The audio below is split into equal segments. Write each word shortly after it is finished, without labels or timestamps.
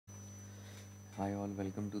Hi all,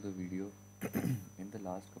 welcome to the video. In the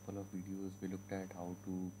last couple of videos we looked at how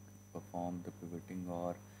to perform the pivoting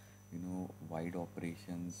or wide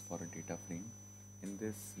operations for a data frame. In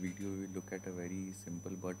this video we look at a very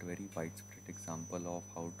simple but very widespread example of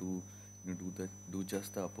how to do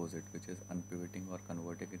just the opposite, which is unpivoting or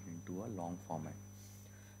converting it into a long format.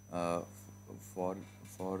 Uh, for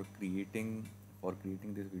for creating for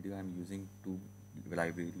creating this video I'm using two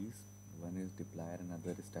libraries. One is dplyr,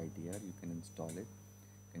 another is tidyr. You can install it.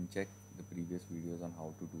 You can check the previous videos on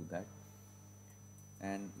how to do that.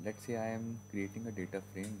 And let's say I am creating a data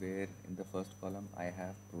frame where in the first column I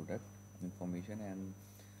have product information, and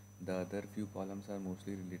the other few columns are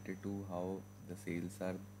mostly related to how the sales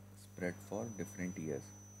are spread for different years.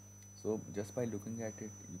 So just by looking at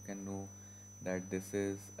it, you can know that this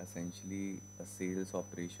is essentially a sales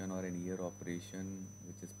operation or an year operation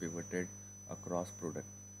which is pivoted across product.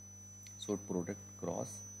 So product cross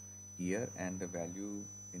year, and the value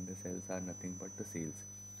in the cells are nothing but the sales.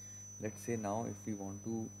 Let's say now if we want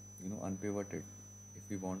to unpivot it, if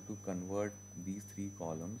we want to convert these three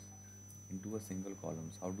columns into a single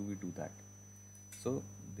columns, how do we do that? So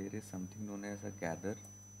there is something known as a gather,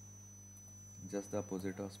 just the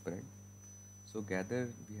opposite of spread. So gather,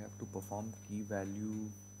 we have to perform key value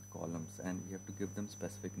columns and we have to give them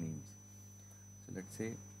specific names. So let's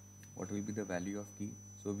say what will be the value of key.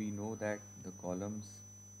 So we know that the columns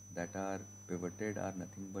that are pivoted are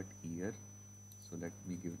nothing but year. So let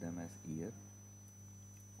me give them as year.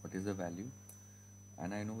 What is the value?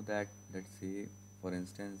 And I know that, let's say for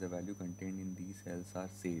instance, the value contained in these cells are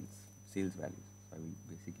sales values. So I will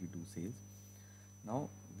basically do sales. Now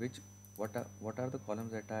what are the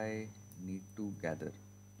columns that I need to gather,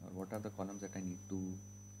 or what are the columns that I need to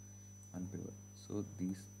unpivot? So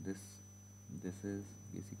this is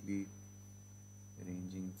basically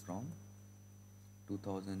ranging from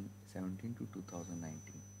 2017 to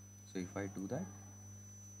 2019. So if I do that,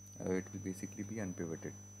 it will basically be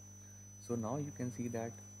unpivoted. So now you can see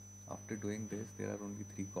that after doing this, there are only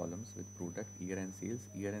three columns with product, year and sales.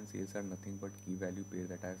 Year and sales are nothing but key value pair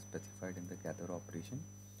that I have specified in the gather operation.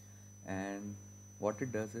 And what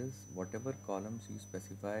it does is, whatever columns you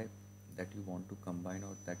specify that you want to combine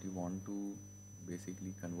or that you want to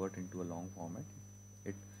basically convert into a long format,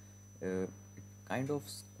 it it kind of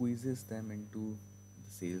squeezes them into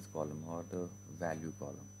the sales column or the value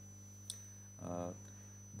column. uh,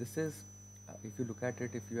 this is if you look at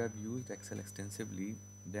it, if you have used Excel extensively,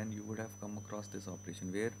 then you would have come across this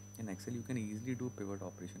operation where in Excel you can easily do pivot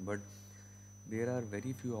operation, but there are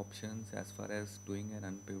very few options as far as doing an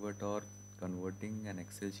unpivot or converting an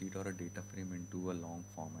Excel sheet or a data frame into a long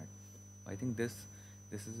format. I think this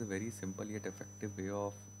is a very simple yet effective way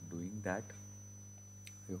of doing that.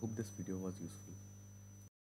 I hope this video was useful.